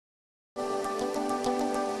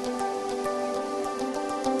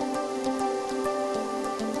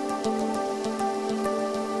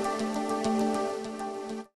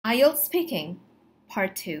IELTS Speaking,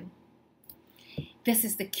 Part 2. This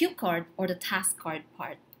is the cue card or the task card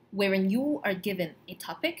part, wherein you are given a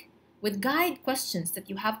topic with guide questions that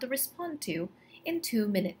you have to respond to in 2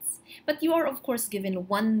 minutes. But you are, of course, given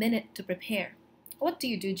 1 minute to prepare. What do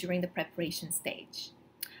you do during the preparation stage?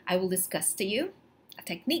 I will discuss to you a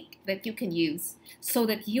technique that you can use so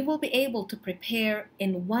that you will be able to prepare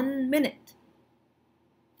in 1 minute.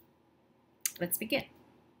 Let's begin.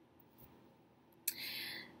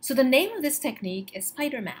 So the name of this technique is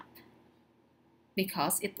spider map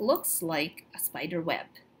because it looks like a spider web,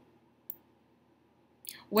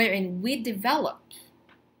 wherein we develop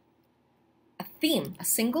a theme, a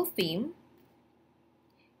single theme.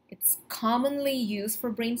 It's commonly used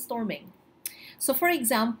for brainstorming. So for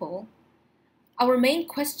example, our main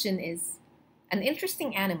question is an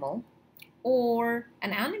interesting animal or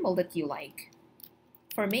an animal that you like.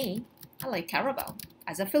 For me, I like carabao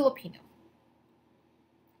as a Filipino.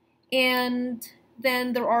 And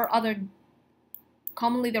then there are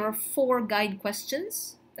commonly there are 4 guide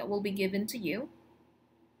questions that will be given to you.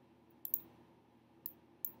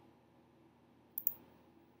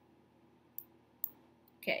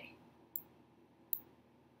 Okay.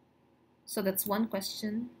 So that's one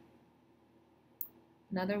question,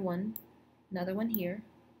 another one here,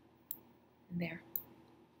 and there.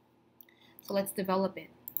 So let's develop it.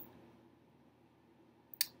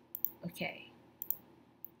 Okay.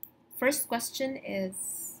 First question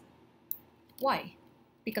is why?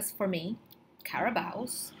 Because for me,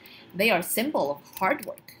 carabaos, they are symbol of hard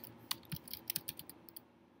work,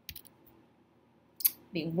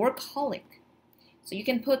 being workaholic. So you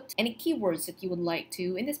can put any keywords that you would like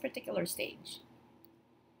to in this particular stage.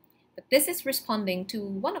 But this is responding to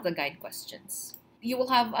one of the guide questions. You will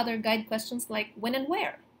have other guide questions like when and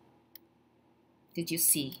where did you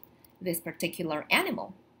see this particular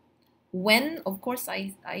animal? When, of course,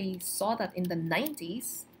 I saw that in the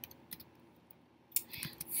 90s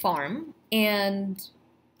farm and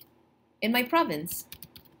in my province,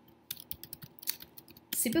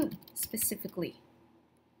 Cebu specifically.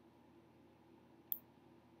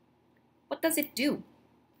 What does it do?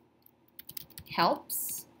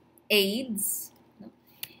 Helps, aids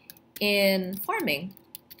in farming.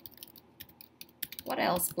 What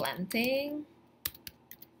else? Planting.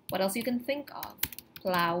 What else you can think of?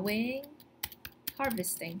 Plowing,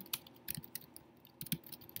 harvesting.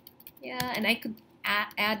 Yeah, and I could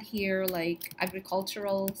add here like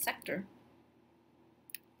agricultural sector.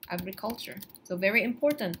 Agriculture. So very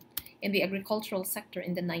important in the agricultural sector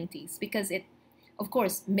in the 90s because it, of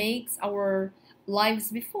course, makes our lives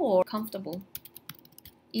before comfortable,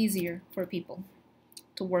 easier for people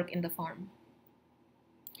to work in the farm.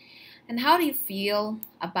 And how do you feel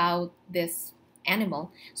about this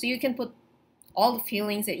animal? So you can put all the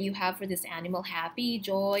feelings that you have for this animal, happy,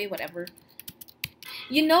 joy, whatever.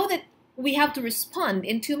 You know that we have to respond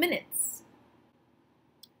in 2 minutes.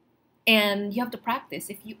 And you have to practice.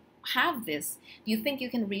 If you have this, do you think you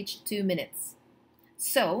can reach 2 minutes?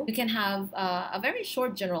 So you can have a very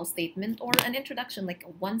short general statement or an introduction, like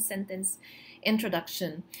a 1-sentence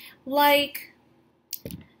introduction. Like,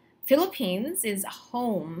 Philippines is a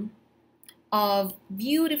home of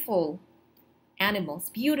beautiful animals,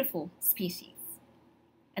 beautiful species.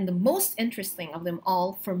 And the most interesting of them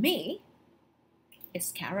all, for me,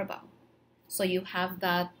 is carabao. So you have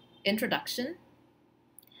that introduction,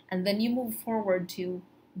 and then you move forward to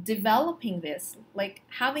developing this, like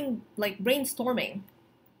brainstorming,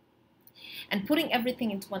 and putting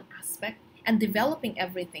everything into one aspect, and developing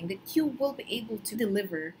everything that you will be able to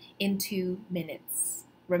deliver in 2 minutes.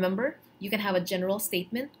 Remember, you can have a general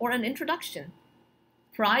statement or an introduction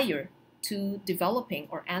prior to developing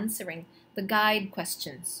or answering the guide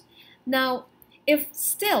questions. Now, if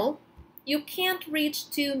still you can't reach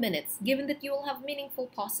 2 minutes, given that you will have meaningful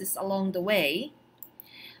pauses along the way,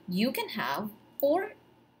 you can have or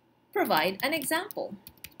provide an example.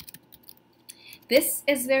 This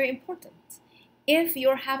is very important. If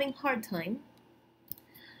you're having hard time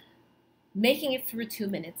making it through 2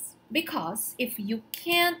 minutes, because if you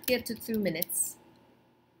can't get to 2 minutes,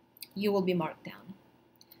 you will be marked down.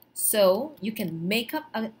 So you can make up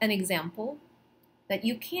an example that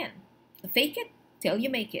you can. Fake it till you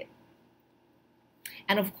make it.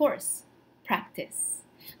 And of course, practice.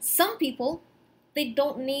 Some people, they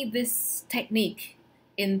don't need this technique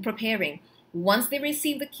in preparing. Once they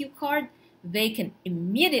receive the cue card, they can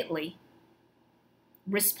immediately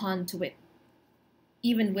respond to it,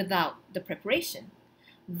 even without the preparation.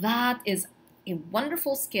 That is a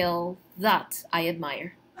wonderful skill that I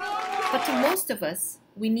admire. But to most of us,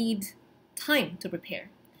 we need time to prepare.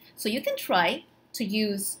 So you can try to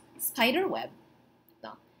use spider web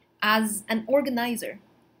as an organizer,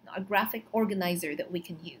 a graphic organizer that we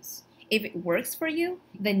can use. If it works for you,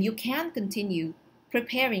 then you can continue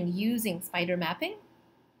preparing using spider mapping.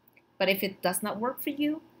 But if it does not work for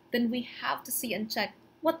you, then we have to see and check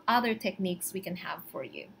what other techniques we can have for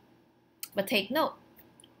you. But take note,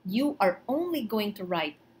 you are only going to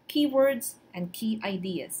write keywords and key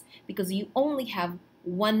ideas because you only have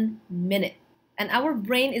 1 minute. And our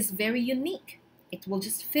brain is very unique. It will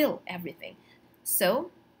just fill everything.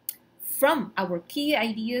 So, from our key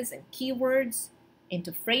ideas and keywords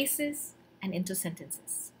into phrases and into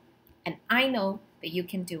sentences. And I know that you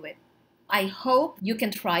can do it. I hope you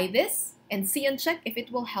can try this and see and check if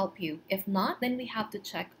it will help you. If not, then we have to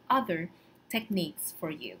check other techniques for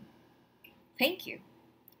you. Thank you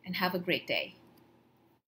and have a great day.